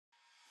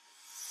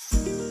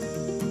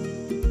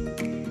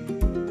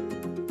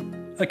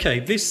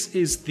Okay, this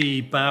is the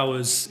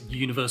Bowers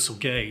universal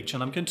gauge,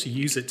 and I'm going to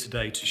use it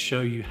today to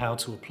show you how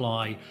to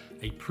apply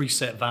a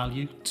preset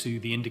value to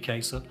the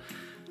indicator.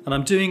 And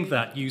I'm doing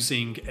that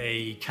using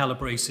a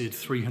calibrated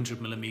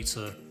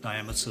 300mm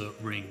diameter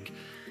ring.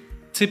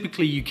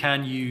 Typically you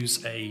can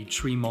use a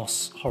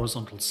TreeMoss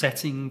horizontal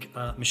setting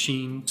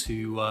machine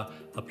to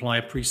apply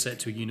a preset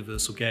to a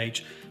universal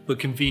gauge,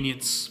 but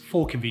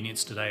for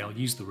convenience today I'll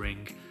use the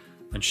ring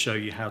and show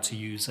you how to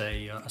use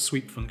a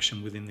sweep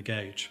function within the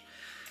gauge.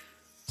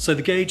 So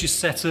the gauge is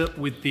set up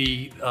with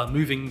the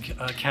moving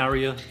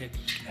carrier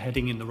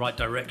heading in the right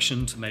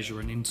direction to measure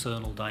an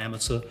internal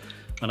diameter,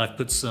 and I've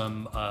put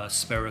some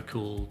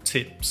spherical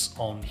tips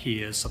on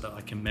here so that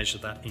I can measure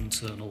that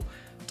internal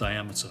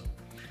diameter.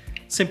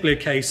 Simply a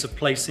case of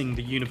placing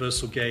the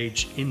universal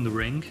gauge in the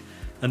ring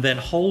and then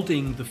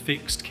holding the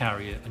fixed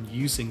carrier and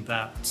using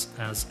that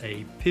as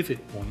a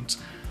pivot point.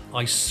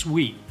 I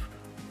sweep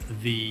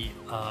the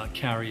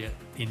carrier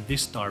in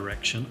this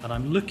direction, and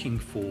I'm looking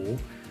for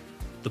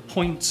the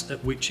point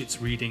at which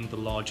it's reading the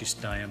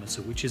largest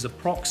diameter, which is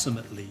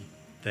approximately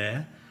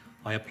there.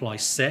 I apply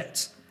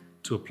set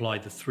to apply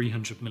the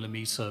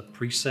 300mm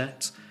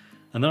preset,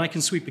 and then I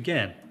can sweep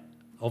again.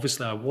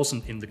 Obviously I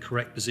wasn't in the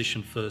correct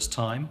position first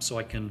time, so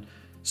I can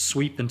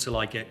sweep until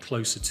I get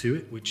closer to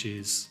it, which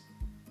is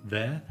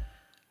there,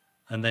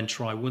 and then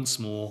try once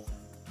more.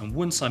 And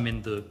once I'm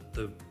in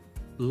the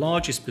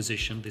largest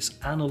position, this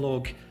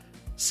analog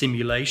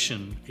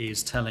simulation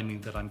is telling me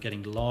that I'm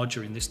getting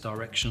larger in this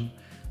direction,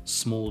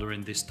 smaller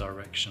in this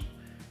direction.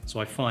 So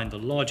I find the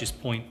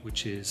largest point,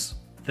 which is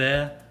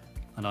there,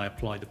 and I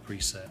apply the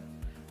preset.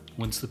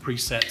 Once the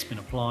preset's been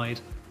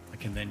applied, I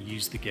can then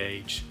use the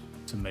gauge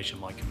to measure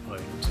my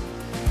component.